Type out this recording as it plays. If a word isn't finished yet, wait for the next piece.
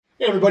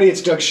Hey everybody,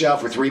 it's Doug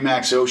Shelf with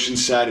Remax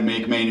Oceanside and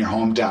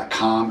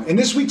MakeMaine.com. In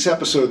this week's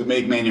episode of the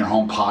Make Maine Your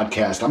Home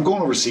podcast, I'm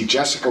going over to see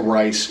Jessica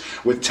Rice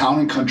with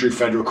Town & Country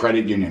Federal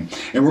Credit Union.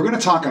 And we're going to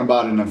talk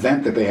about an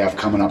event that they have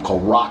coming up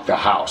called Rock the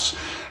House.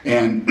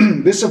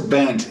 And this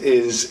event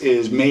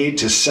is made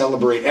to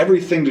celebrate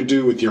everything to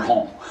do with your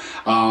home.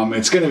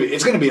 It's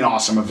gonna be an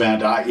awesome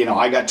event.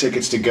 I got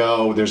tickets to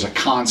go. There's a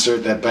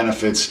concert that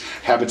benefits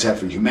Habitat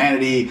for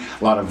Humanity.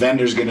 A lot of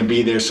vendors going to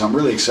be there, so I'm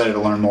really excited to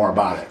learn more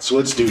about it. So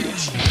let's do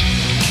this.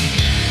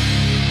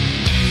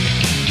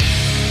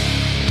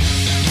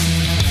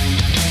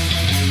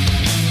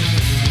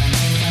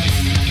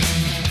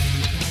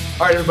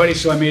 All right, everybody,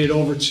 so I made it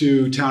over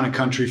to Town &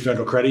 Country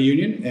Federal Credit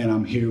Union, and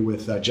I'm here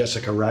with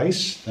Jessica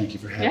Rice. Thank you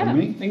for having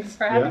me. Thanks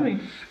for having me.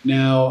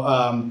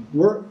 Now,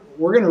 we're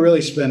going to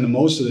really spend the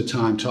most of the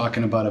time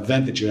talking about an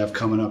event that you have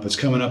coming up. It's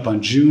coming up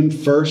on June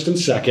 1st and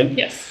 2nd.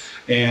 Yes.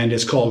 And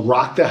it's called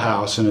Rock the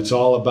House, and it's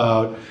all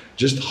about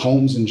just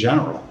homes in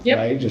general,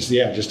 right? Just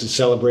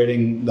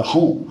celebrating the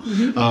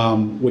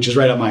home, which is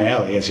right up my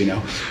alley, as you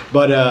know.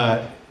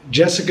 But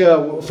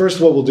Jessica, first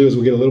of all, we'll do is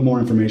we'll get a little more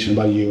information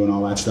about you and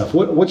all that stuff.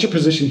 What's your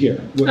position here?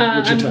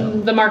 What's your title?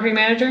 I'm the marketing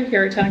manager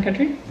here at Town &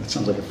 Country. That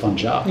sounds like a fun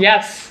job.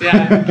 Yes,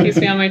 yeah, keeps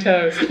me on my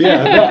toes.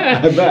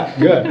 Yeah, I bet.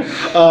 Good.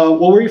 Well,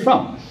 where are you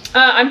from?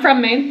 I'm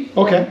from Maine.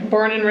 Okay.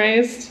 Born and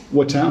raised.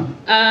 What town?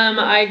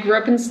 I grew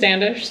up in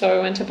Standish, so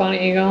I went to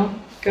Bonnie Eagle.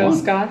 Go Fun.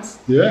 Scots.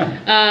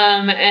 Yeah.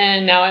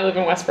 And now I live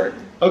in Westburg.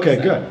 Okay,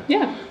 so, good.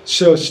 Yeah.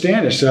 So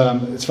Standish,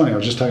 it's funny, I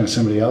was just talking to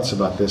somebody else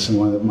about this in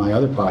one of my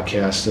other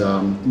podcasts.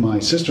 My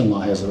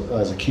sister-in-law has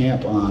a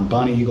camp on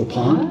Bonnie Eagle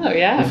Pond. Oh,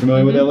 yeah. You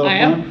familiar with that little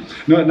pond? Am.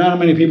 No, not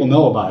many people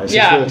know about it. It's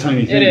just a little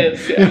tiny thing. It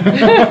is,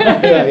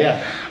 yeah.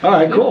 Yeah. All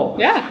right, cool.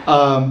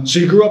 Yeah. So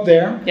you grew up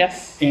there?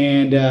 Yes.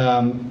 And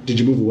did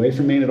you move away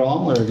from Maine at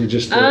all, or have you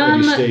just have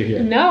you stayed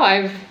here? No,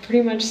 I've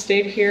pretty much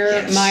stayed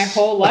here my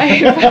whole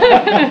life.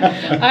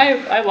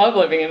 I love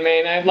living in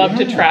Maine. I love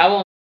to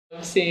travel.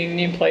 Seeing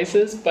new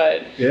places,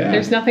 but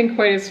there's nothing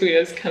quite as sweet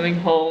as coming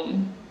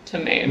home to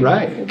Maine.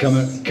 Right,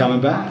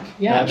 coming back.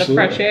 Yeah, absolutely.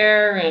 The fresh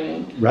air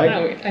and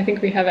I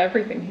think we have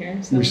everything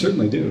here. So. We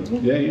certainly do.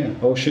 Yeah.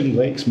 Ocean,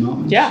 lakes,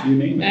 mountains. Yeah, you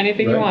name it.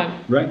 Anything you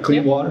want. Right,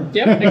 clean water.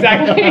 Yep,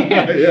 exactly.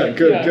 Yeah,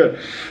 good.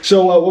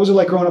 So, what was it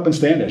like growing up in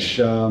Standish?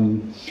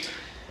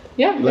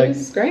 Yeah, it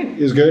was great.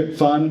 It was good,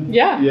 fun.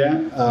 Yeah.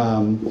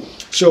 Yeah.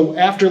 So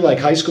after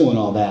high school and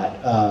all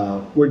that,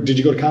 did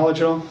you go to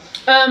college at all?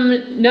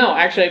 No,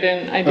 actually,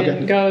 I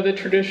didn't go the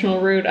traditional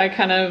route. I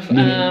kind of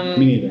me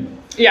neither.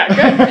 Yeah,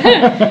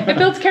 good. It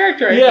builds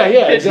character.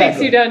 It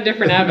takes you down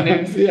different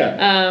avenues.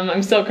 Yeah.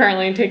 I'm still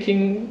currently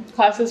taking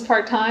classes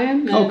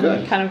part-time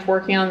and kind of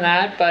working on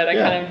that, but I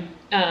kind of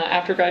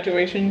after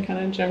graduation kind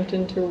of jumped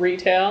into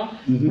retail,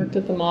 worked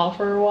at the mall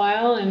for a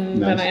while,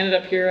 and then I ended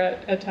up here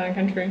at Town &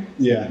 Country.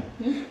 Yeah.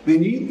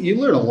 Man, you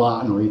learn a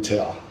lot in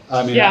retail.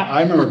 I mean,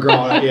 I remember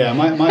growing up,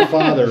 my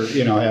father,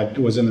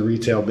 was in the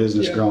retail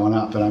business growing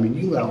up. And I mean,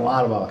 you learn a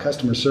lot about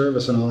customer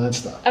service and all that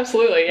stuff.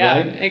 Absolutely, yeah.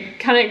 Right? It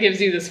kind of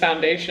gives you this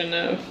foundation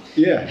of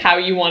how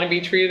you want to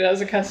be treated as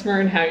a customer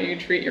and how you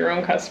treat your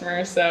own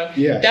customers. So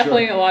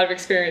definitely a lot of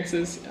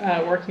experiences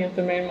working at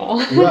the Main Mall.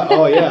 Right.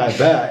 Oh, yeah, I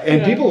bet.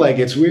 And people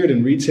it's weird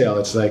in retail.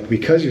 It's like,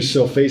 because you're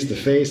so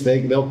face-to-face,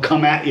 they'll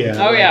come at you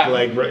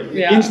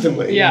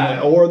instantly.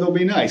 Yeah. Or they'll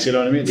be nice, you know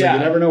what I mean? It's like you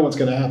never know what's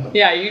going to happen.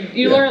 Yeah,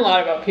 you learn a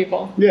lot about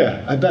people.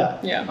 Yeah, I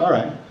bet. Yeah. All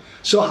right.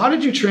 So how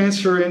did you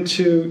transfer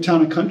into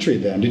Town & Country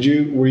then?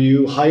 Were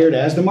you hired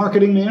as the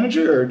marketing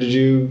manager, or did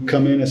you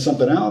come in as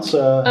something else?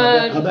 How'd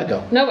that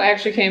go? No, I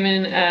actually came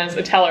in as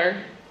a teller.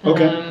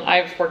 Okay.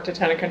 I've worked at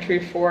Town & Country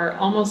for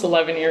almost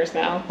 11 years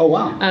now. Oh,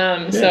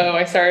 wow. So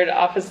I started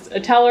off as a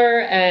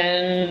teller,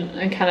 and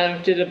I kind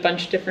of did a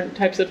bunch of different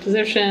types of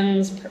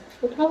positions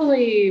for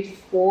probably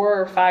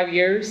 4 or 5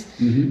 years.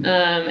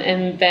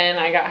 And then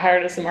I got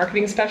hired as a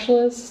marketing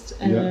specialist,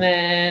 and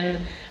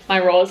then my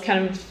role has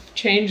kind of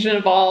changed and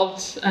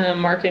evolved.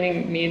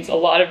 Marketing means a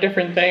lot of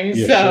different things,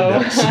 you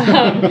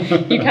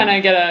kind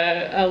of get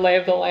a lay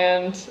of the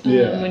land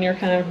when you're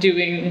kind of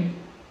doing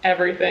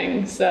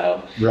everything.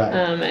 So,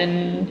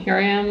 and here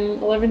I am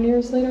 11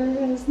 years later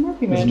as the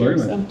marketing manager.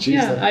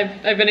 So,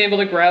 I've been able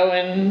to grow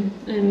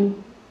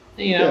and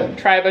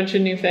try a bunch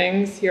of new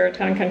things here at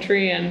Town &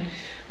 Country, and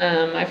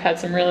I've had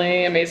some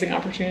really amazing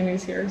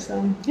opportunities here.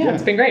 So,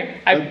 it's been great.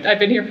 I've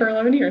been here for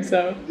 11 years,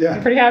 so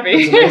I'm pretty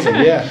happy. That's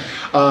amazing,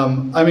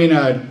 I mean,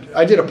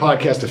 I did a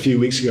podcast a few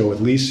weeks ago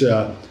with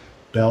Lisa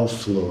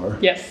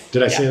Bellfleur. Yes.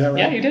 Did I say that right?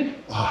 Yeah, you did.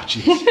 Oh,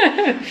 jeez.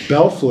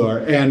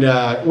 Bellfleur.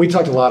 And we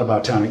talked a lot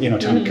about Town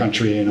 &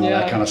 Country and all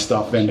that kind of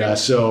stuff. And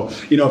so,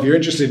 if you're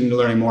interested in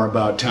learning more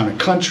about Town &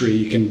 Country,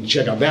 you can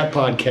check out that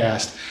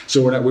podcast.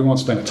 So we won't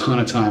spend a ton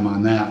of time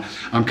on that.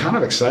 I'm kind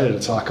of excited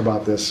to talk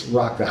about this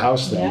Rock the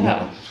House thing.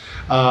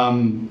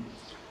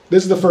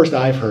 This is the first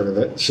I've heard of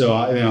it, so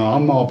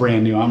I'm all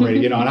brand new. I'm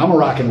ready, and I'm a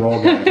rock and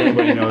roll guy. If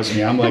anybody knows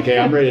me, I'm like, hey,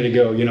 I'm ready to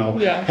go.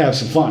 Have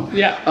some fun.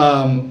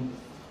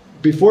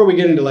 before we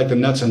get into like the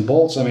nuts and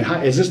bolts, I mean,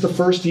 is this the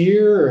first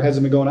year, or has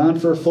it been going on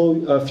for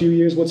a few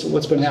years?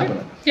 What's been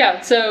happening?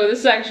 Yeah, so this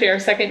is actually our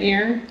second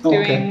year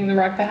doing the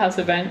Rock the House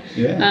event.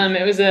 Yeah.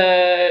 It was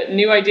a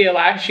new idea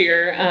last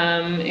year.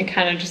 It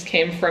kind of just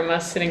came from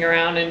us sitting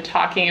around and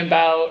talking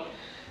about,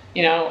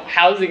 you know,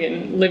 housing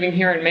and living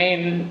here in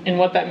Maine and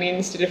what that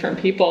means to different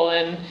people.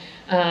 And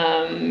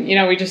you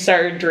know, we just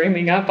started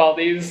dreaming up all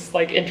these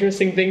like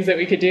interesting things that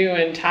we could do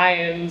and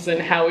tie-ins and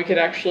how we could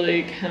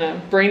actually kind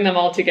of bring them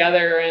all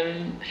together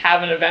and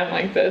have an event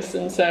like this.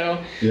 And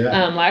so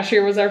last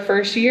year was our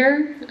first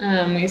year.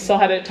 We still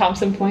had it at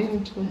Thompson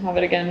Point. We'll have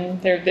it again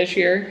there this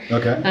year.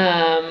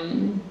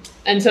 Okay.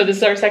 And so this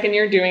is our second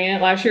year doing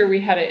it. Last year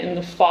we had it in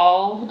the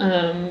fall,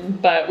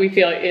 but we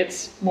feel like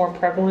it's more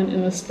prevalent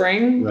in the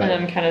spring.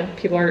 Right. Kind of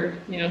people are,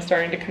 you know,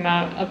 starting to come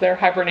out of their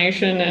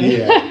hibernation. And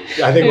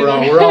I think we're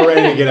all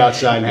ready to get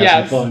outside and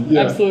have some fun.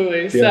 Yeah.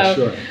 Absolutely. Yeah, so,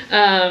 sure.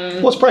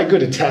 Well, it's probably good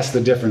to test the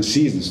different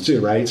seasons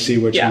too, right? See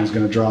which one's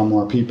going to draw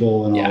more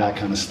people and all that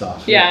kind of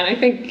stuff. Yeah, and I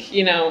think,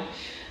 you know,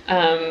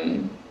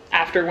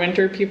 after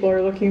winter, people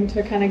are looking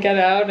to kind of get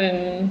out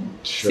and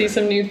see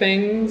some new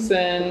things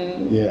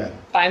and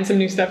find some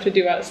new stuff to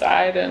do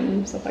outside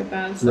and stuff like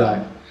that. So.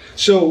 Right.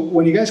 So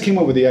when you guys came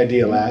up with the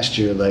idea last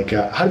year, like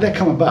how did that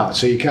come about?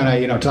 So you kind of,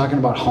 you know, talking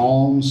about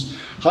homes,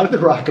 how did the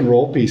rock and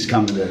roll piece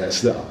come into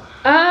this though?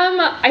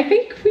 I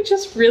think we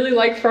just really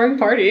like throwing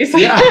parties.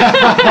 Yeah,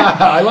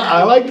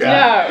 I like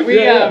that.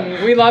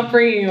 Yeah, we love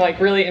bringing like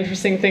really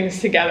interesting things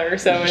together.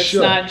 So it's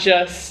not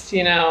just,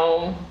 you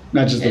know,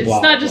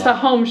 it's not just a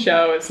home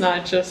show. It's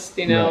not just,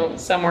 you know,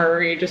 somewhere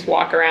where you just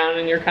walk around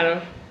and you're kind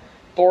of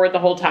bored the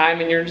whole time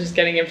and you're just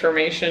getting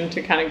information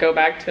to kind of go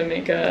back to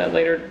make a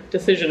later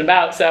decision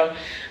about. So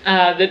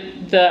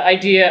the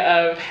idea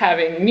of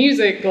having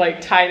music like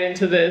tied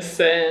into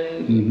this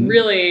and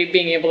really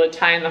being able to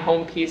tie in the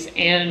home piece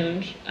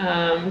and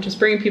just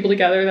bringing people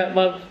together that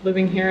love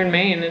living here in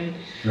Maine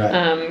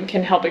and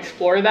can help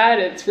explore that.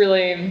 It's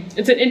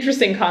an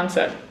interesting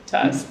concept to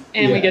us,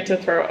 and we get to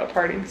throw a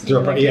party.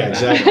 Yeah,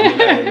 exactly.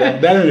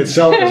 that in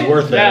itself is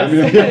worth it.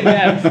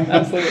 Yes,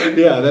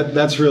 absolutely. Yeah,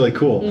 that's really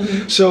cool.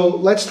 So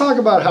let's talk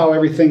about how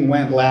everything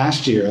went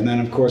last year, and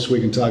then of course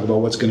we can talk about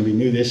what's going to be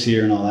new this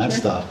year and all that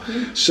stuff.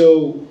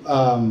 So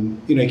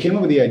you know, you came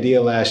up with the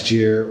idea last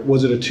year.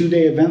 Was it a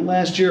 2-day event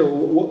last year?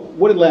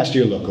 What did last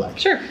year look like?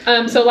 Sure.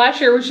 So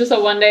last year was just a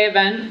 1-day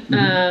event.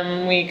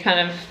 We kind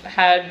of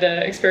had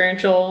the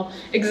experiential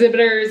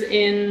exhibitors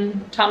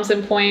in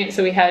Thompson Point.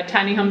 So we had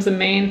Tiny Homes in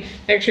Maine.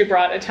 They actually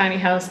brought a tiny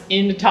house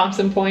into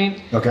Thompson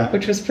Point,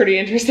 which was pretty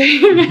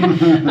interesting.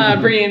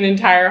 Bringing an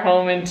entire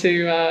home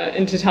into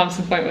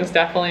Thompson Point was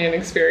definitely an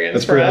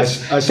experience for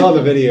us. I saw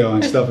the video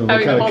and stuff. And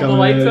we're kind of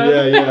coming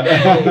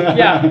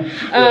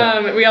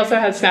in. We also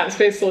had Snap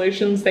Space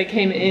Solutions. They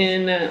came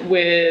in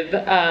with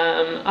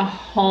a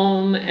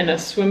home and a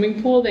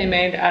swimming pool they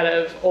made out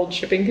of old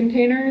shipping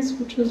containers,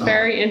 which was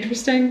very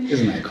interesting.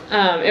 Isn't that cool?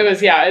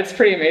 It's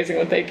pretty amazing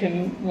what they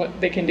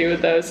can do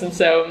with those. And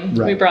so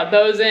we brought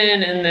those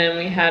in, and then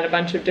we had a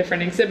bunch of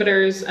different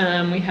exhibitors.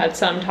 We had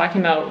some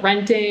talking about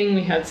renting.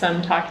 We had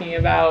some talking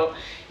about,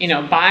 you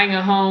know, buying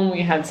a home.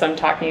 We had some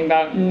talking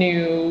about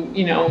new,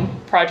 you know,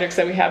 projects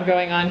that we have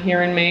going on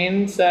here in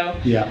Maine. So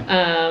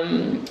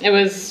it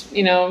was,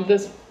 you know,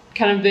 this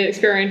kind of the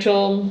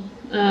experiential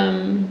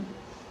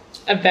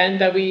event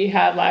that we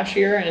had last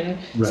year, and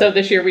so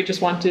this year we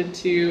just wanted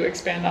to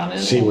expand on it.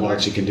 See what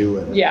else you can do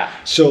with it. Yeah.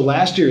 So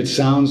last year it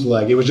sounds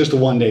like it was just a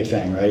 1-day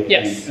thing, right?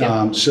 Yes.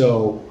 And,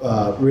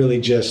 so really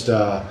just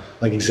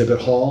like exhibit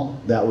hall.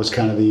 That was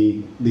kind of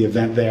the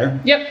event there.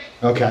 Yep.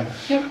 Okay.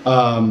 Yep.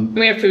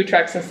 We have food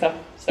trucks and stuff.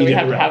 So we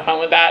have to have fun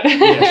with that.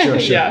 Yeah, sure.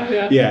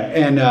 Yeah.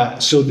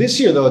 And so this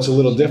year though, it's a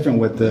little different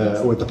with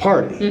the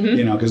party,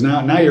 you know, because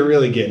now you're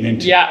really getting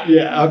into it.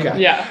 Yeah. Okay.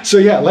 Yeah. So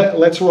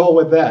let's roll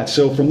with that.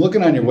 So from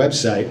looking on your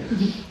website,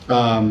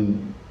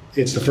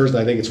 it's the first.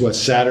 I think it's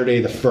Saturday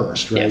the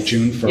 1st, right? Yes.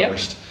 June 1st.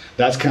 Yep.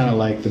 That's kind of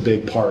like the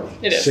big party.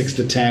 It is 6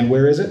 to 10.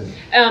 Where is it?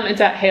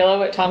 It's at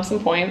Halo at Thompson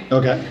Point.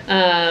 Okay.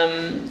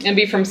 And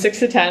be from 6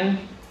 to 10.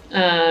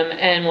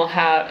 And we'll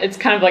have, it's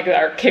kind of like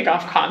our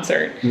kickoff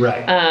concert.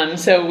 Right.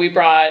 So we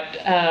brought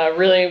a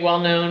really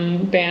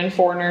well-known band,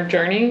 Foreigner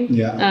Journey.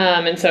 Yeah.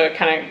 And so it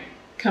kind of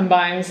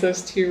combines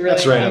those two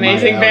really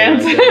amazing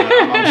bands.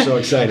 I'm so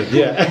excited.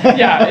 Yeah.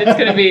 Yeah, it's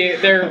going to be,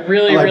 they're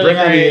really, really bring great.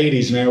 On the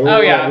 80s, man.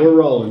 We're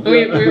rolling.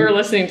 We were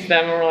listening to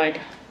them and we're like,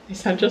 they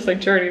sound just like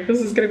Journey.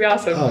 This is going to be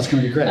awesome. Oh, it's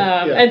going to be great.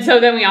 And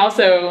so then we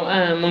also,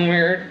 when we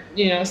were,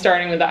 you know,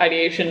 starting with the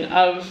ideation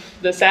of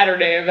the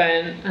Saturday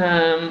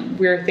event,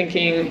 we were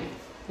thinking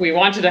we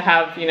wanted to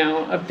have, you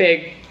know, a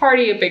big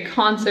party, a big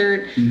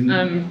concert,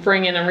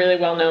 bring in a really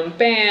well-known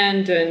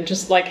band, and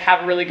just like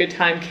have a really good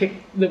time, kick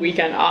the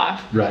weekend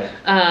off. Right.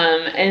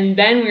 And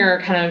then we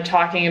were kind of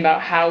talking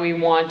about how we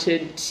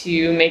wanted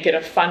to make it a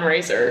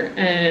fundraiser,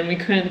 and we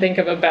couldn't think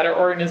of a better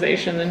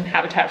organization than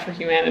Habitat for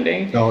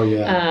Humanity. Oh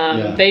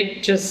yeah. They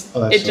just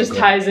it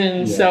ties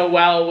in so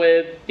well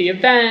with the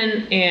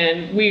event,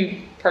 and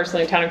we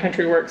personally, Town and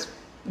Country Works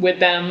with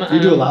them. You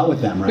do a lot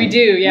with them, right? We do,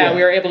 yeah.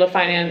 We were able to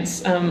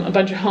finance a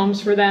bunch of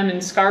homes for them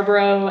in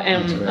Scarborough,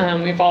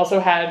 and we've also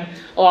had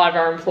a lot of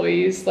our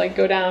employees like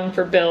go down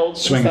for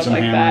builds swing and stuff some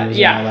like hammers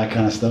that. And all that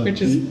kind of stuff.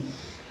 Which is,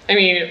 I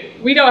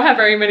mean, we don't have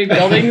very many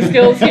building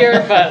skills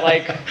here, but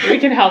like we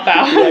can help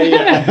out.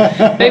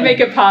 They make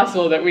it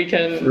possible that we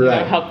can you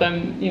know, help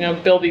them, you know,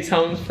 build these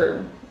homes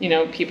for, you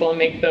know, people and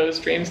make those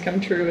dreams come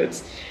true.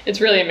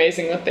 It's really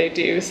amazing what they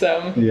do.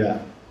 So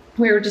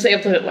we were just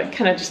able to like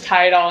kind of just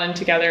tie it all in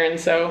together, and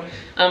so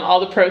all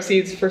the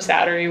proceeds for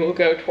Saturday will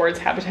go towards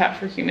Habitat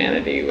for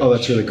Humanity. Oh,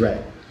 that's really great.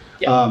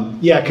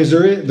 Yeah, because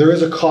there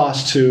is a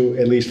cost to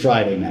at least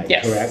Friday night,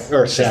 correct?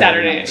 Or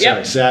Saturday night.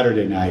 Sorry,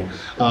 Saturday night.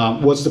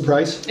 What's the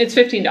price? It's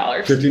 $15.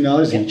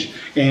 $15 each,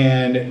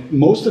 and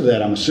most of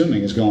that, I'm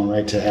assuming, is going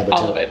right to Habitat.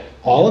 All of it.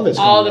 All of it's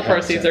going all to the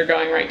proceeds are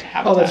going right to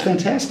Habitat. Oh, that's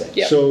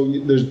fantastic. So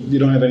you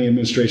don't have any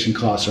administration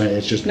costs, right?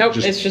 It's just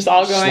it's just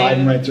all going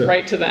sliding right through.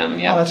 Right to them.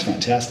 Yeah. Oh, that's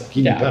fantastic.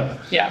 Even better.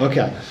 Yeah.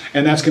 Okay,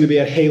 and that's going to be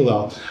at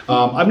Halo.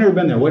 I've never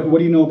been there. What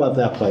do you know about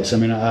that place? I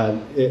mean,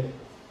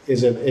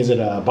 Is it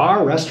a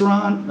bar,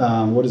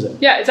 restaurant? What is it?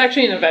 Yeah, it's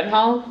actually an event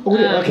hall.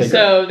 Okay,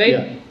 so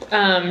they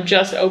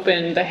just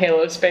opened the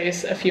Halo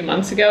space a few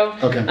months ago.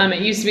 Okay.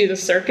 It used to be the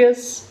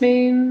Circus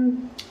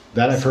main.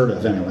 That I've heard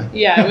of anyway.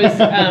 Yeah, it was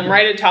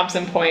right at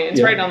Thompson Point.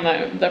 It's right on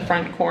the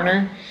front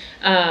corner.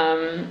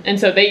 And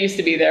so they used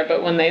to be there,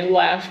 but when they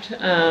left,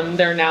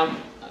 they're now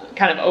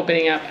kind of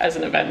opening up as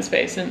an event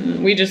space,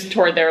 and we just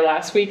toured there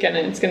last week, and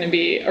it's going to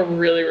be a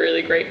really,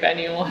 really great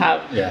venue. We'll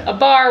have a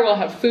bar, we'll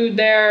have food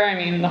there. I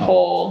mean, the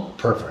whole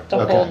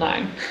whole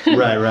nine.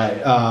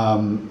 Right.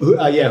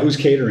 Who's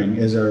catering?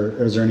 Is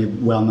there any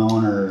well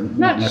known or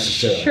not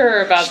necessarily?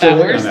 Sure about that.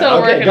 We're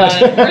still working on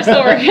it. We're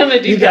still working on the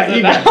details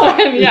of that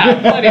one.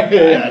 Yeah, plenty of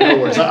yeah, no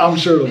worries. I'm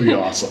sure it'll be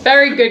awesome.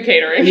 Very good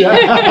catering.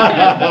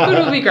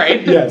 Food will be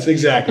great. Yes,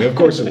 exactly. Of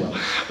course it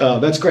will.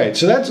 That's great.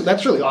 So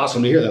that's really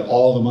awesome to hear that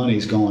all the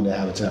money's going to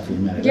Habitat for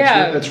Humanity.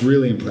 That's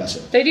really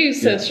impressive. They do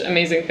such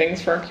amazing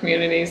things for our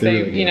communities.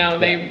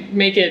 They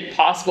make it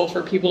possible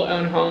for people to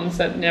own homes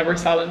that never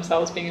saw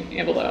themselves being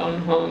able to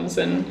own homes,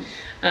 and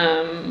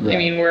I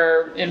mean,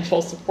 we're in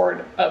full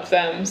support of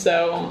them.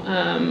 So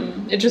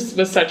it just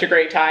was such a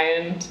great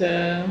tie-in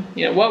to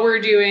what we're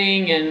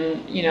doing,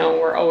 and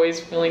we're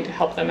always willing to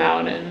help them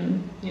out,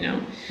 and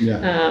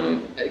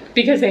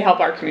because they help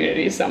our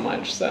community so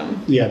much. So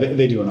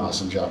they do an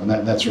awesome job, and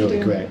that's really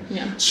great.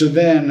 Yeah. So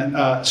then,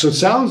 so it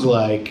sounds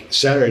like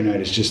Saturday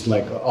night is just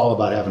like all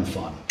about having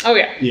fun. Oh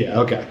yeah. Yeah.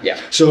 Okay. Yeah.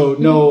 So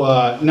no,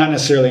 not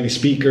necessarily any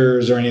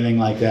speakers or anything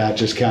like that.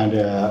 Just kind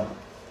of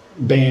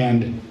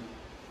band,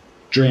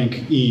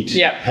 drink, eat,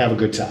 have a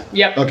good time.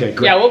 Yep. Okay,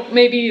 great. Yeah, we'll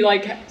maybe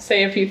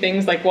say a few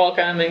things like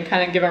welcome and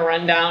kind of give a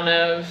rundown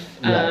of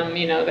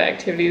the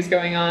activities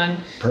going on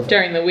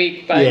during the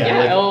week. But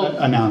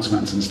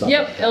announcements and stuff.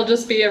 Yep, like that. It'll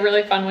just be a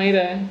really fun way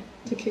to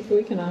kick the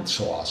weekend off.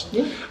 So awesome.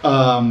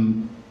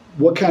 Yeah.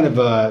 What kind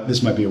of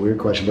this might be a weird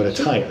question, but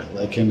attire?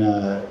 Like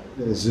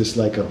is this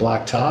like a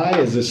black tie?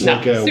 Is this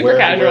like a super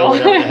casual?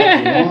 Whatever the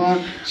heck you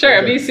want? Sure,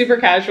 it'd be super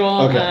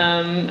casual. Okay.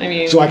 I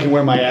mean, so I can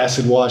wear my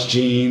acid wash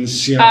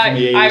jeans, from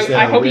the 80s.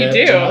 I hope you do.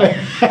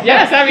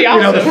 Yes, that'd be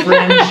awesome.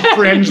 The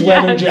fringe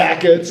leather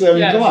jackets. I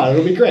mean, come on,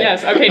 it'll be great.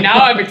 Yes. Okay, now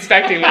I'm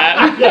expecting that.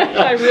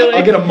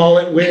 I'll get a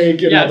mullet wig,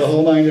 the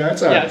whole 9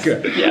 yards. All right,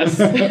 good. Yes.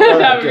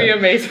 That would be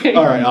amazing.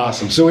 All right,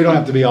 awesome. So we don't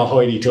have to be all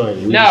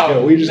hoity-toity. We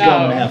just go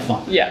and have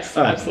fun. Yes,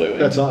 right, absolutely.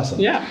 That's awesome.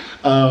 Yeah.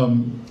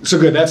 So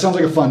good. That sounds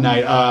like a fun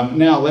night.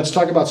 Now let's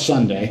talk about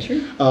Sunday.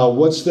 Sure.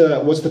 What's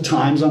the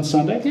times on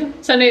Sunday? Yeah.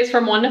 Sunday is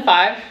from 1 to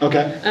 5.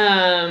 Okay.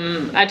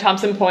 At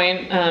Thompson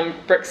Point,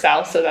 Brick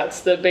South. So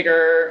that's the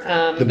bigger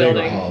the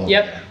building. Bigger hall.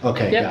 Yep.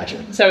 Okay. Yep.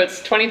 Gotcha. So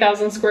it's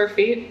 20,000 square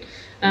feet.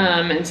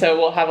 And so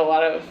we'll have a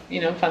lot of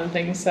fun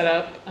things set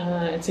up.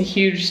 It's a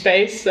huge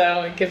space,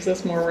 so it gives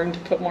us more room to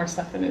put more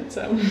stuff in it.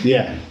 So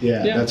yeah,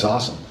 that's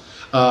awesome.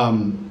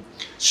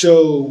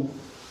 So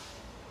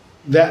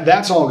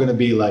that's all going to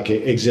be like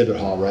an exhibit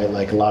hall, right?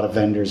 Like a lot of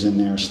vendors in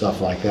there,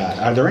 stuff like that.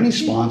 Are there any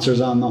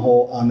sponsors on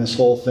this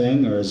whole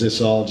thing, or is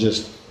this all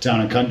just Town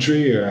and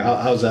Country, or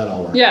how's that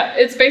all work? Yeah,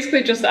 it's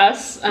basically just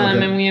us,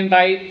 and we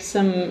invite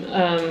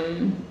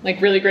some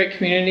really great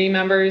community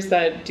members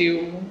that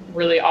do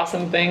really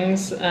awesome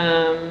things.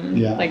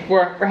 Like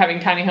we're having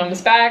tiny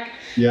homes back.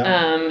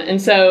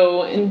 And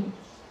so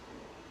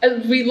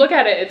as we look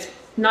at it, it's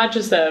not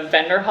just a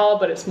vendor hall,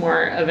 but it's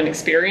more of an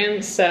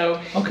experience. So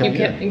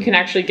you can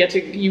actually get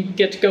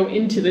to go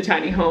into the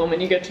tiny home,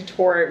 and you get to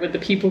tour it with the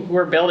people who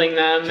are building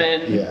them.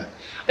 And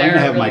I'm going to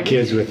have my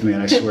kids with me,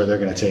 and I swear they're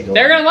going to take over.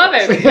 They're going to love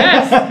it.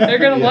 Yes, they're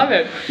going to love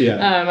it.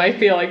 Yeah. I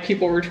feel like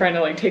people were trying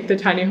to take the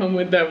tiny home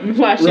with them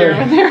last year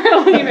when they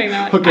were leaving.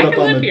 They're like, I can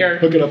live here.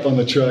 Hook it up on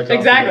the truck.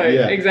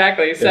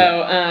 Exactly.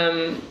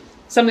 So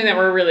something that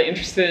we're really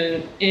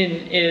interested in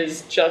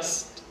is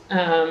just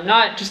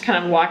not just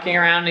kind of walking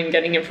around and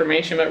getting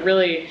information, but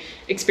really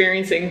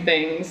experiencing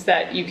things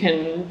that you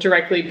can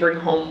directly bring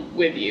home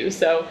with you.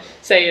 So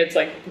say it's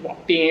like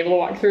being able to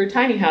walk through a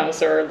tiny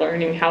house, or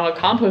learning how a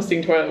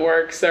composting toilet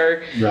works,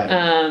 or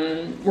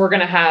we're going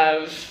to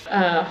have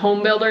a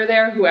home builder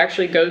there who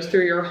actually goes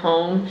through your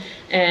home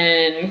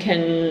and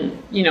can,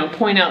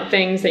 point out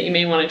things that you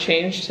may want to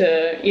change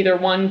to either,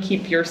 one,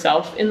 keep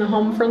yourself in the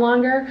home for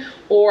longer,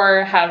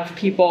 or have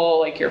people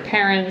like your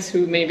parents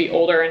who may be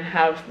older and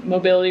have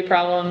mobility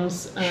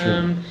problems.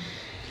 Sure.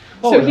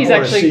 So he's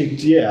actually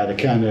to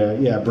kind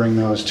of bring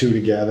those two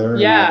together.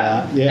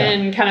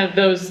 And kind of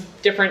those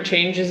different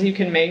changes you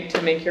can make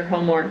to make your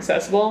home more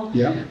accessible.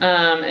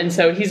 And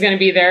so he's going to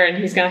be there, and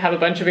he's going to have a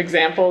bunch of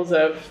examples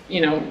of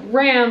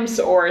ramps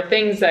or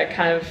things that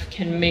kind of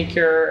can make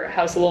your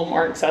house a little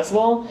more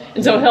accessible.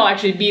 And so he'll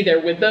actually be there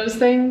with those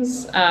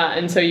things,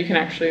 and so you can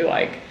actually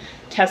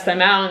test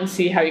them out and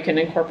see how you can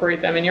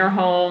incorporate them in your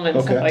home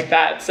and stuff like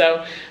that.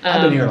 So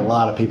I've been hearing a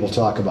lot of people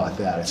talk about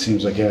that. It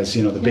seems like as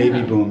the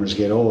baby boomers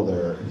get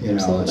older,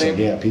 it's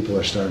like people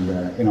are starting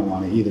to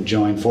want to either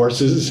join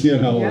forces,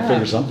 or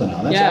figure something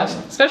out. That's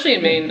awesome. Especially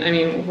in Maine. I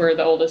mean, we're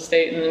the oldest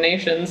state in the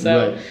nation,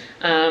 so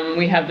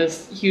we have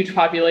this huge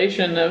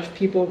population of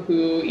people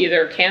who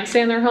either can't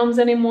stay in their homes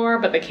anymore,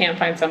 but they can't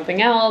find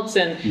something else,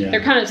 and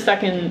they're kind of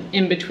stuck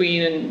in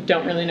between and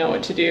don't really know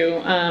what to do.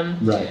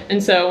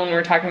 And so when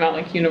we're talking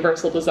about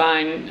universal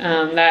design,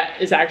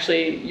 that is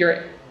actually,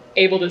 you're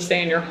able to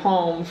stay in your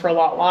home for a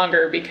lot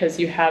longer because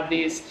you have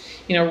these,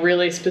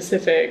 really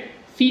specific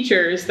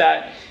features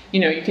that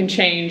you can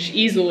change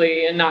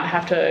easily and not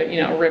have to,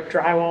 rip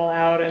drywall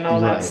out and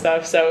all that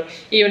stuff. So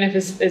even if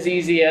it's as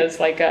easy as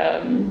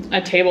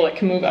a table that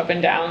can move up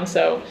and down.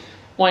 So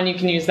one, you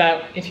can use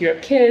that if you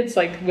have kids,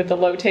 with the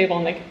low table,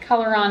 and they can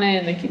color on it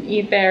and they can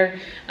eat there.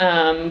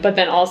 But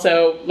then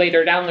also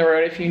later down the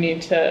road, if you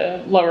need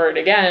to lower it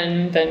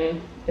again, then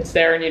it's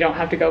there and you don't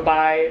have to go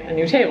buy a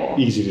new table.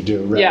 Easy to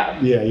do,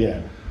 right?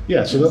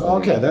 Yeah. So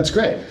that's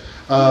great.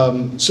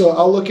 So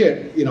I'll look at,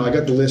 I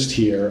got the list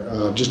here,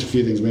 just a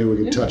few things maybe we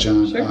could touch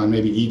on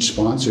maybe each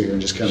sponsor here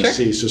and just kind of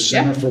see. So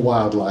Center for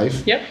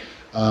Wildlife.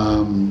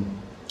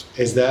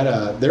 Is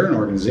that they're an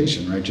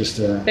organization, right?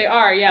 They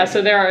are,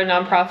 So they're a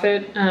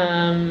nonprofit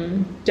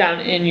down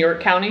in York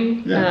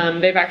County.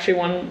 They've actually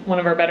won one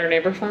of our Better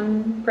Neighbor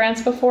Fund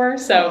grants before.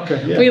 So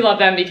we love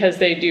them because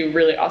they do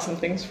really awesome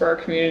things for our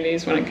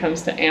communities when it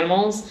comes to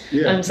animals.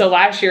 So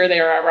last year they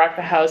were at Rock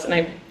the House, and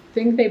I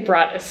think they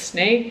brought a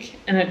snake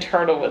and a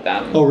turtle with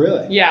them. Oh,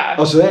 really? Yeah.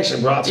 Oh, so they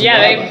actually brought some.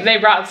 They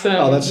brought some.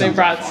 Oh, they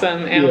brought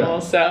some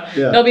animals. So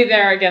they'll be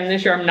there again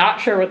this year. I'm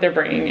not sure what they're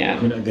bringing yet.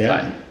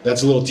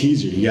 That's a little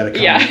teaser. You got to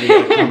come. You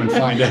got to come and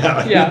find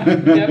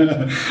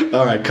out.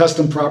 All right.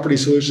 Custom Property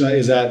Solutions.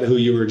 Is that who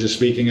you were just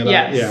speaking about?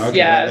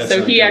 Yes.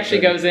 So he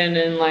actually goes in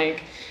and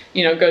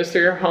goes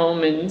through your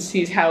home and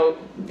sees how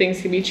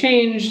things can be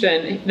changed,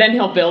 and then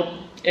he'll build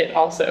it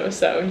also.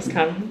 So he's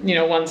kind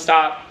of one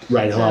stop.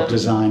 Right, he'll help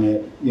design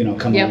it,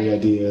 come up with the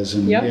ideas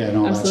and and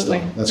all that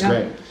stuff. That's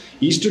great.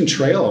 Eastern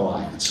Trail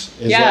Alliance.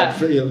 Is that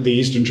for the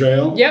Eastern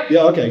Trail? Yep.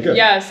 Yeah, okay, good.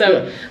 Yeah,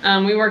 so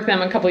we worked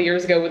them a couple of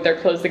years ago with their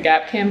Close the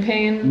Gap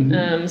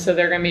campaign. So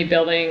they're going to be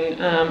building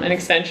an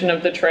extension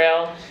of the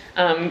trail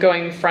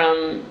going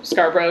from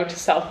Scarborough to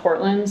South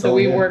Portland. So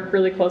we work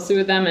really closely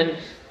with them, and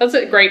that's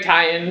a great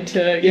tie-in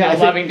to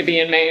loving to be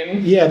in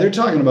Maine. Yeah, they're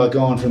talking about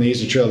going from the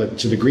Eastern Trail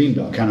to the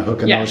Greenbelt, kind of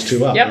hooking those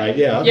two up, right?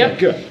 Yeah, okay,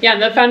 good. Yeah,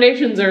 and the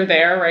foundations are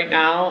there right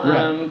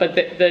now, but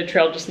the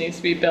trail just needs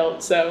to be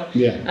built. So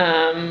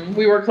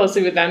we work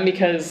closely with them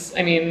because,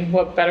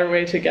 what better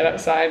way to get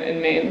outside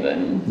in Maine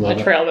than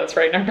a trail that's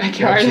right in our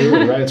backyard?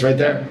 Absolutely, right? It's right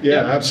there.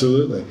 Yeah,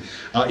 absolutely.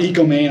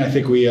 Eco Maine, I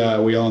think we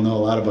all know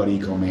a lot about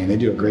Eco Maine. They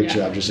do a great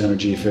job, just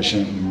energy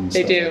efficient and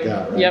stuff like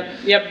that, right?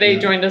 Yep. They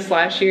joined us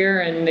last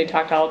year, and they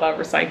talked all about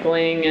recycling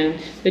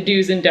and the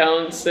do's and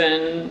don'ts,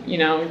 and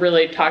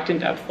really talked in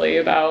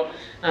depthly about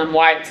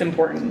why it's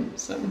important.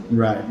 So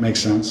right, makes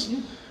sense.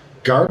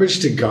 Garbage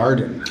to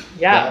Garden.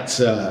 Yeah,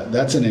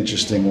 that's an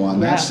interesting one.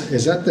 That's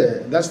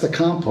the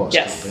compost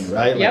company,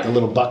 right? Like the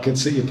little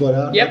buckets that you put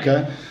out.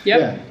 Okay.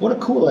 Yeah. What a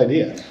cool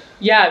idea.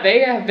 Yeah, they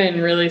have been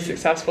really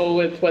successful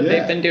with what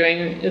they've been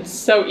doing. It's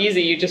so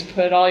easy. You just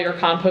put all your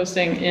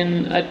composting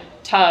in a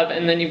tub,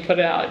 and then you put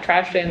it out at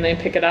trash day, and they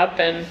pick it up,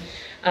 and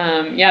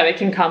they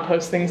can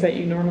compost things that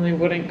you normally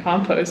wouldn't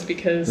compost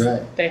because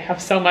they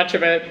have so much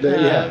of it.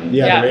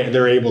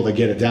 They're able to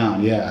get it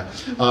down.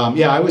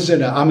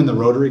 I'm in the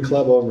Rotary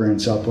Club over in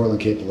South Portland,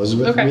 Cape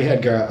Elizabeth. Okay. We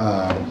had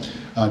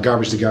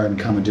Garbage to Garden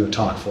come and do a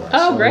talk for us.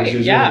 Oh, great!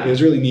 It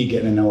was really neat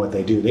getting to know what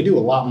they do. They do a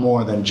lot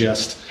more than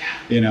just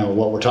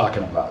what we're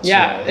talking about.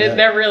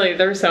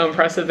 They're so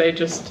impressive. They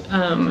just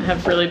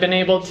have really been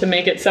able to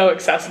make it so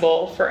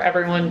accessible for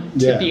everyone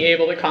to be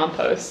able to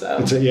compost. So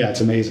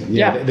it's amazing.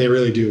 They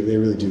really do. They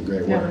really do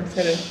great work. I'm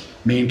excited.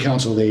 Maine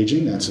Council of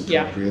Aging, that's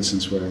appropriate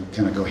since we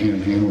kind of go hand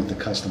in hand with the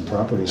custom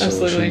property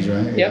solutions,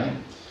 right? Yep.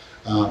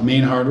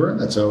 Main Hardware,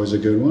 that's always a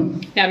good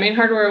one. Yeah, Main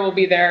Hardware will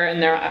be there,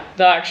 and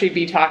they'll actually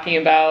be talking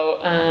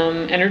about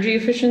energy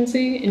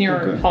efficiency in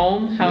your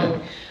home,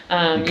 how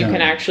you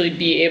can actually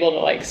be able to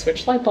like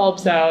switch light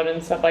bulbs out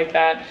and stuff like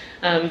that.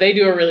 They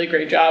do a really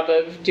great job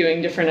of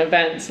doing different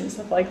events and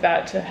stuff like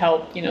that to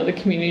help, the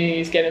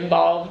communities get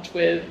involved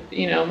with,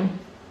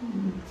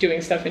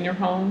 doing stuff in your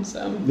home.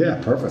 So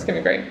yeah, perfect. It's gonna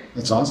be great.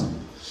 That's awesome.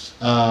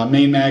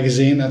 Main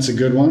Magazine, that's a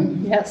good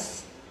one. Yes.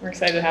 We're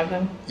excited to have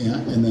them. Yeah,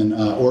 and then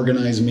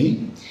Organize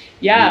Me.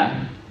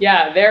 Yeah,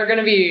 they're going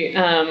to be,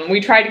 we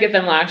tried to get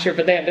them last year,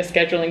 but they had the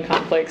scheduling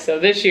conflict. So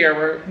this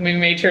year we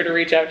made sure to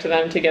reach out to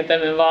them to get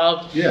them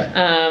involved.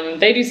 Yeah.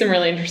 They do some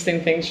really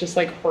interesting things, just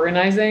like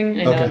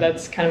organizing. I know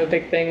that's kind of a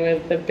big thing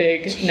with the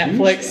big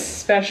Netflix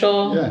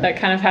special that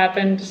kind of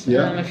happened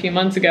a few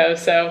months ago.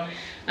 So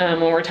when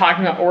we're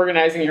talking about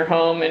organizing your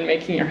home and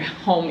making your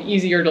home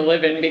easier to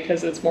live in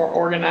because it's more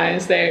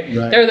organized,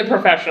 they're the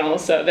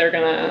professionals, so they're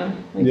gonna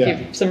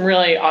give some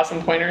really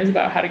awesome pointers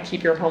about how to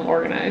keep your home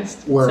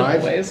organized. Where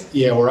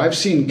I've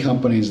seen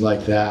companies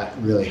like that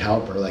really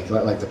help, or like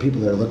the people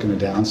that are looking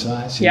to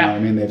downsize. You know what I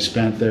mean? They've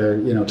spent their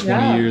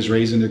 20 years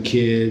raising their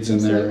kids, and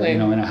they're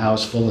in a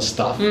house full of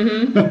stuff.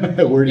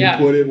 Mm-hmm. Where do you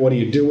put it? What do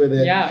you do with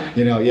it? Yeah.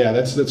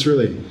 That's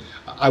really.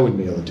 I wouldn't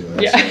be able to do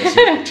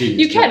it.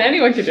 You can.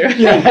 Anyone can do it.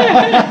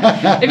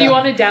 If you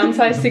want to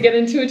downsize to get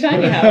into a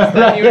tiny house,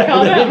 then you would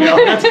call them.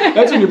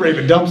 That's when you bring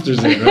the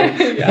dumpsters in,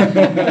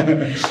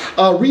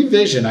 right?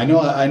 Revision. I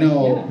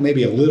know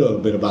maybe a little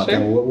bit about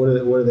them. What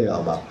are they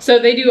all about? So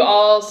they do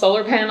all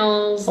solar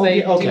panels. They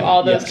do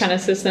all those kind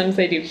of systems.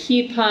 They do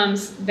heat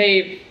pumps.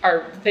 They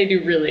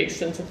do really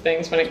extensive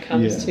things when it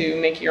comes to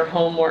making your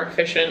home more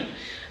efficient.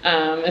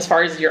 As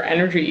far as your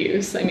energy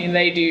use, I mean,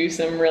 they do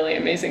some really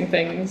amazing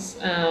things,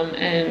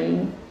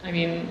 and I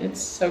mean, it's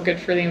so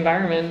good for the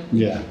environment.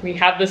 Yeah, we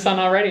have the sun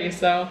already,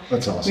 so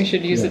that's awesome. We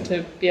should use it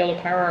to be able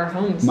to power our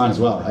homes. Might as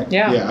well, right?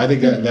 Yeah, I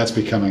think that's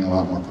becoming a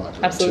lot more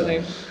popular. Absolutely.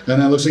 And then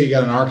it looks like you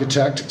got an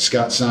architect,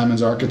 Scott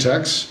Simons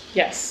Architects.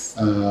 Yes,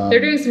 they're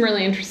doing some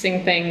really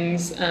interesting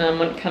things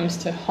when it comes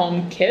to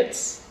home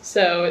kits.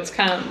 So it's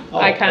kind of,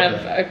 I kind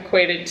of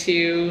equate it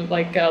to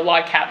like a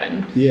log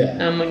cabin.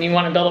 Yeah. When you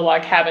want to build a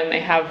log cabin, they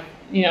have,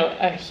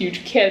 a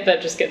huge kit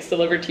that just gets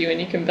delivered to you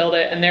and you can build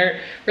it. And they're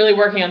really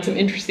working on some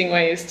interesting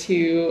ways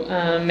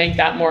to make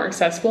that more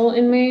accessible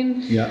in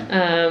Maine.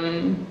 Yeah.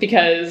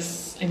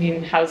 Because, I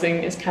mean,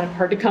 housing is kind of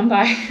hard to come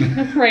by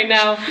right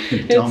now.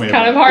 It's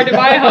kind of hard to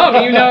buy a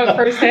home. You know it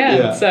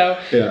firsthand. So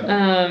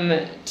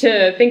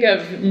to think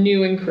of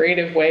new and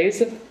creative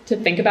ways to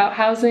think about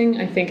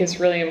housing, I think is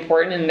really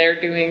important, and they're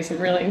doing some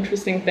really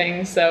interesting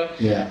things. So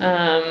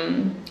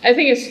I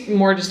think it's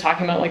more just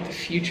talking about like the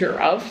future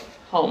of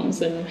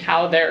homes and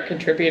how they're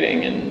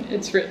contributing, and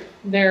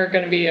they're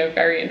going to be a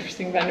very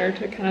interesting vendor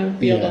to kind of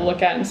be able to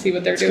look at and see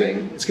what they're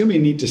doing. It's going to be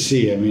neat to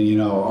see. I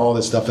mean, all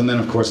this stuff, and then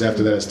of course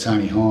after that is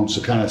tiny homes.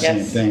 So kind of the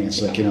same thing.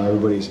 It's like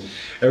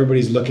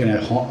everybody's looking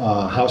at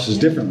houses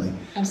differently.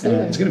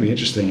 Absolutely. It's going to be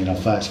interesting,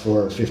 fast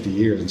forward 50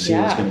 years and see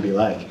what it's going to be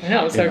like. I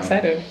know, I'm so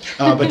excited.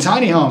 But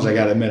tiny homes, I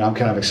got to admit, I'm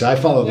kind of excited.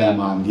 I follow them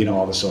on,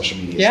 all the social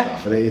media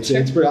stuff. It's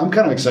pretty, I'm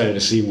kind of excited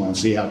to see one,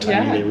 see how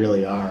tiny they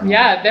really are.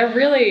 Yeah, they're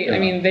really, I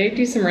mean, they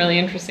do some really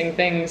interesting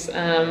things.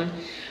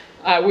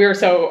 We were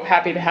so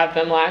happy to have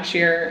them last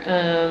year,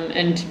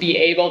 and to be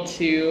able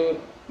to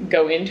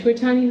go into a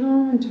tiny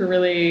home and to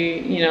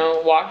really,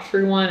 walk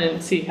through one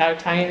and see how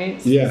tiny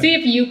it is. See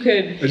if you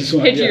could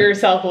picture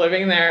yourself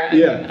living there.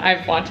 And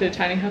I've wanted a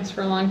tiny house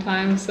for a long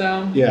time, so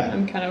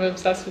I'm kind of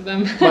obsessed with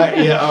them.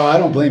 I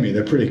don't blame you.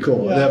 They're pretty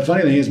cool. The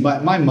funny thing is,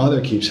 my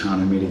mother keeps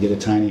hounding me to get a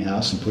tiny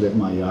house and put it in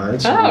my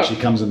yard, so when she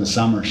comes in the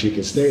summer, she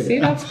could stay there. See,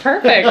 that's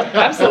perfect.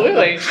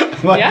 Absolutely.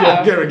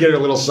 Get her a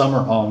little summer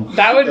home.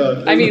 That would,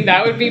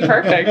 that would be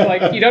perfect.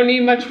 Like, you don't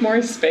need much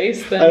more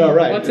space than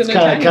what's in the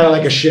tiny house. It's kind of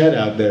like a shed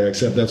out there,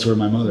 except that's where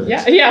my mother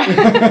is. Yeah.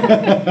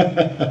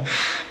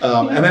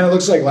 And then it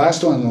looks like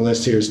last one on the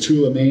list here is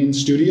Tula Maine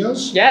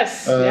Studios.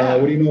 Yes.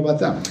 What do you know about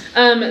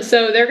them?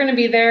 So they're going to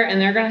be there, and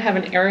they're going to have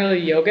an aerial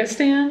yoga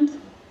stand.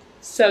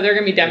 So they're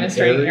going to be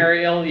demonstrating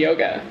aerial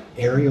yoga.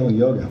 Aerial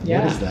yoga.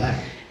 What is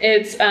that?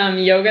 It's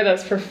yoga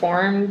that's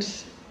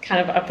performed kind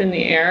of up in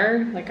the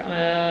air, like on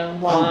a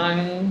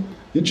long.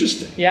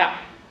 Interesting. Yeah.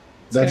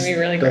 It's going to be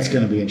really great. That's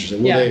going to be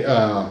interesting.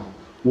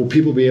 Will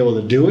people be able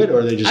to do it, or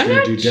are they just going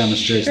to do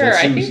demonstrations? Sure,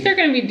 I think they're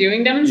going to be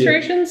doing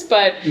demonstrations,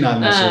 but not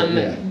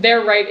necessarily,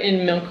 they're right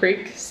in Mill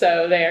Creek,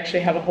 so they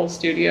actually have a whole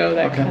studio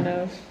that kind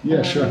of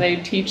they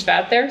teach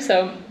that there.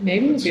 So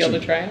maybe we'll be able to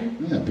try it.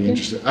 Yeah, it'd be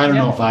interesting. I don't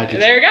know if I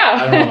could. There you go. I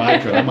don't know if I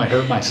could. I might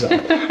hurt myself.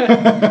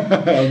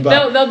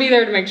 They'll be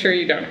there to make sure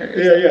you don't hurt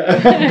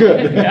yourself. Yeah,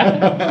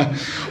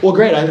 good. Well,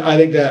 great. I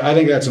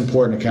think that's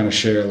important to kind of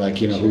share, like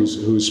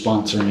who's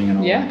sponsoring and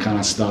all that kind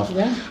of stuff.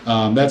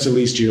 Yeah. That's at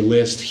least your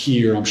list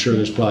here. I'm sure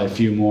there's probably a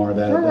few more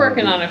that we're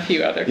working on a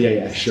few other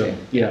things. Sure.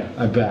 Yeah,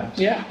 I bet.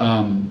 Yeah.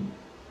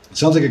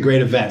 Sounds like a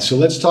great event. So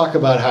let's talk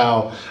about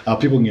how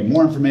people can get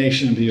more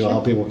information, how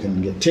people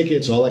can get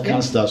tickets, all that kind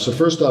of stuff. So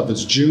first off,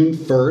 it's June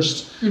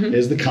 1st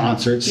is the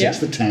concert, 6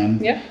 to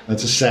 10. Yep.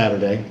 That's a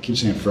Saturday. I keep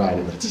saying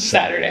Friday, but it's a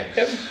Saturday.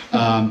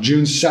 Yep.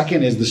 June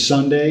 2nd is the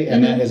Sunday,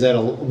 and is that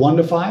a 1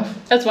 to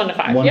 5? That's 1 to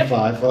 5. 1 to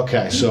 5.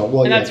 Okay. So,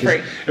 well, and that's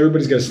free.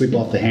 Everybody's got to sleep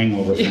off the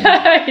hangover from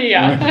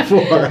yeah.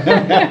 before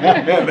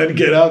and then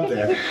get out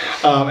there.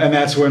 And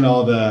that's when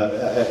all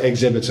the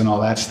exhibits and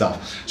all that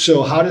stuff.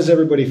 So how does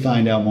everybody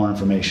find out more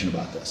information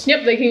about this?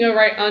 Yep, they can go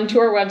right onto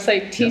our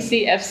website,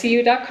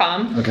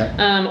 tcfcu.com.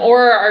 Okay.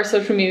 Or our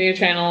social media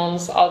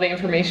channels. All the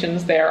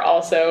information's there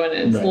also, and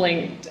it's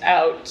linked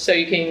out. So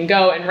you can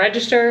go and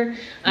register.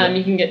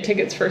 You can get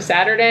tickets for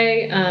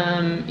Saturday.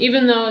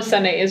 Even though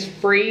Sunday is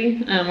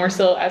free, we're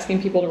still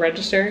asking people to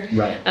register.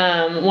 Right.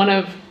 One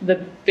of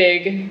the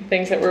big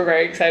things that we're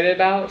very excited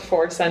about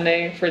for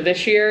Sunday for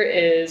this year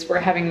is we're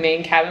having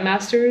Maine Cabin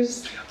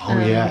Masters. Oh,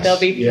 yes. There'll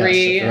be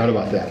three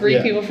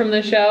people from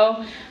the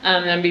show.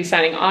 They'll be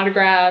signing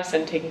autographs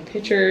and taking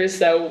pictures.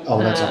 So,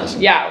 that's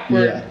awesome.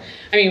 Yeah,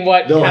 I mean,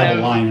 what they'll kind have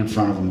of a line in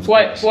front of them.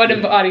 What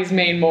embodies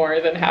Maine more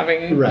than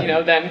having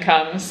them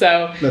come?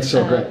 So that's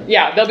so great.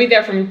 Yeah, they'll be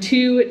there from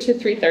 2 to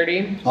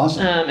 3:30.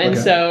 Awesome. And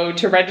so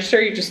to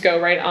register, you just go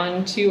right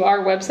on to our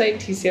website,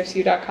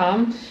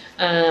 tcfcu.com.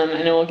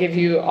 And it will give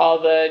you all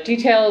the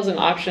details and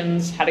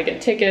options, how to get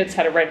tickets,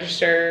 how to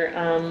register,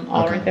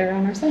 right there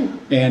on our site.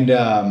 And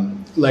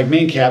like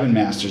Maine Cabin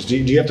Masters, do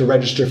you have to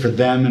register for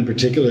them in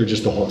particular, or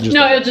just the whole?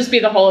 It'll just be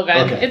the whole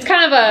event. Okay. It's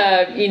kind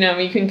of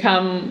you can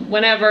come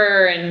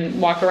whenever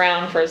and walk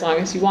around for as long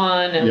as you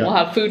want, and we'll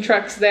have food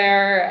trucks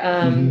there.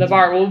 The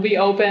bar will be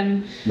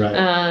open. Right.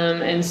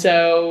 And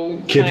so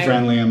kid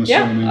friendly, I'm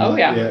assuming. Yeah. Oh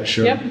yeah. Yeah.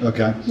 Sure. Yep.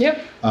 Okay.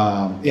 Yep.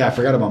 I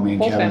forgot about Maine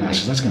Cabin family.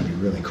 Masters. That's going to be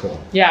really cool.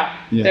 Yeah,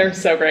 they're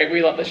so great.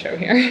 We love the show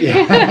here.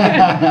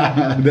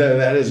 Yeah,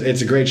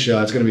 it's a great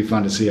show. It's going to be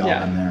fun to see all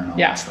them there and all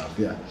that stuff.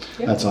 Yeah,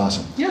 that's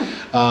awesome. Yeah.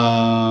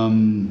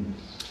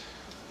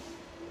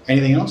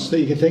 Anything else that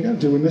you can think of?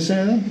 Did we miss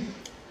anything?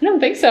 I don't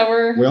think so.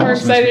 We're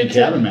almost excited. Missed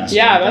Cabin Masters.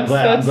 Yeah, I'm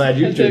glad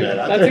you threw that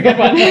out That's there. a good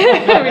one. We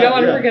don't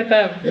want to forget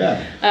them.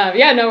 Yeah.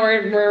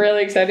 We're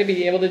really excited to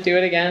be able to do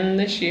it again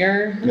this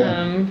year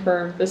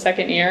for the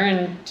second year,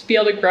 and to be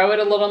able to grow it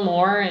a little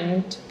more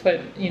and to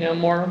put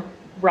more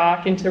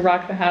rock into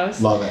Rock the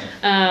House. Love it.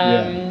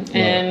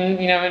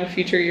 In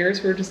future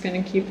years we're just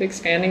going to keep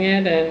expanding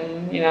it,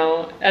 and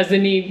as the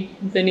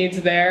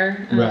need's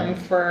there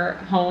for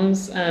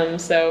homes.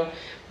 So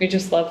we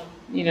just love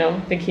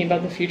thinking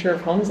about the future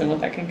of homes and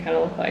what that can kind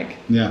of look like.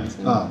 Yeah.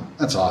 So,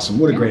 that's awesome.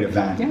 What a great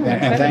event. Yeah,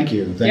 and thank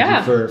you.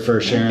 Thank you for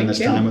sharing this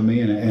time with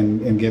me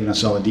and giving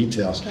us all the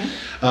details. Okay.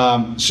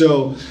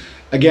 So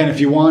again,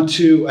 if you want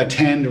to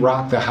attend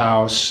Rock the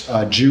House,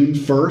 June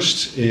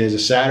 1st is a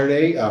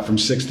Saturday from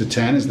 6 to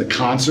 10 is the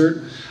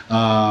concert.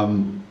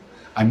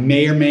 I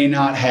may or may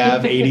not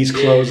have 80s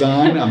clothes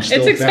on. I'm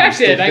still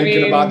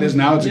thinking about this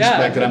now. It's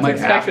expected. I might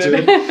have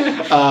to.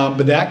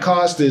 But that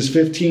cost is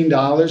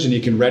 $15, and you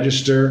can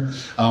register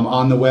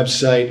on the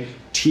website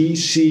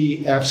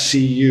tcfcu.com.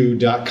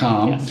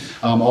 Yes.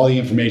 All the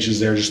information is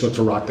there. Just look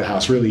for Rock the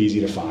House. Really easy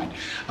to find.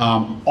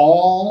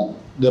 All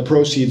the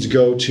proceeds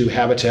go to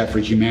Habitat for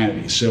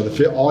Humanity. So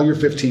all your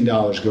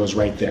 $15 goes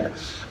right there.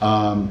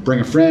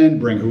 Bring a friend,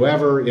 bring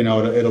whoever,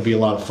 it'll be a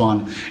lot of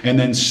fun. And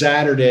then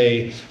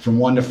Saturday from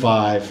 1 to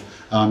 5,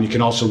 you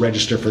can also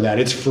register for that.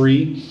 It's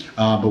free,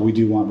 but we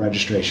do want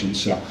registration.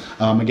 So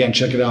again,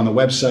 check it out on the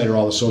website or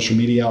all the social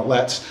media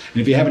outlets.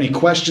 And if you have any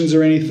questions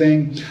or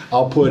anything,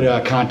 I'll put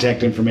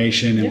contact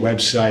information and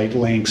website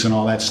links and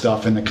all that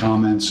stuff in the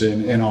comments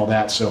and all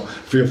that. So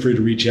feel free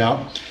to reach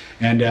out.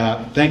 And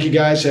thank you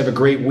guys. Have a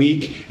great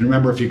week. And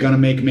remember, if you're going to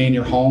make Maine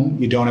your home,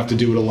 you don't have to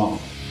do it alone.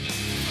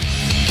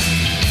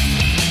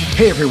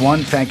 Hey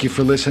everyone, thank you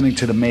for listening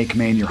to the Make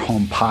Maine Your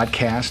Home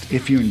podcast.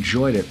 If you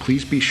enjoyed it,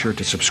 please be sure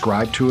to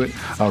subscribe to it,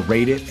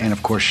 rate it, and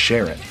of course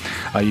share it.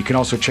 You can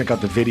also check out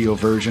the video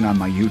version on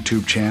my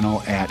YouTube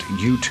channel at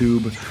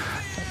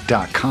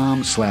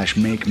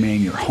youtube.com/Make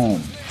Maine Your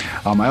Home.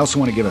 I also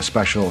want to give a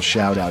special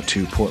shout out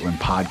to Portland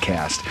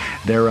Podcast.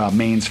 They're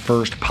Maine's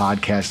first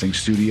podcasting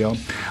studio.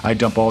 I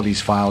dump all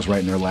these files right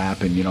in their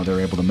lap, and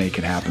they're able to make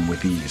it happen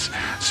with ease.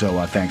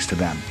 So thanks to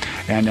them.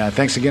 And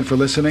thanks again for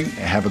listening.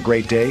 Have a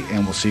great day,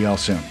 and we'll see y'all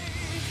soon.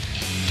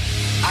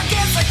 I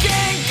guess I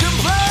can't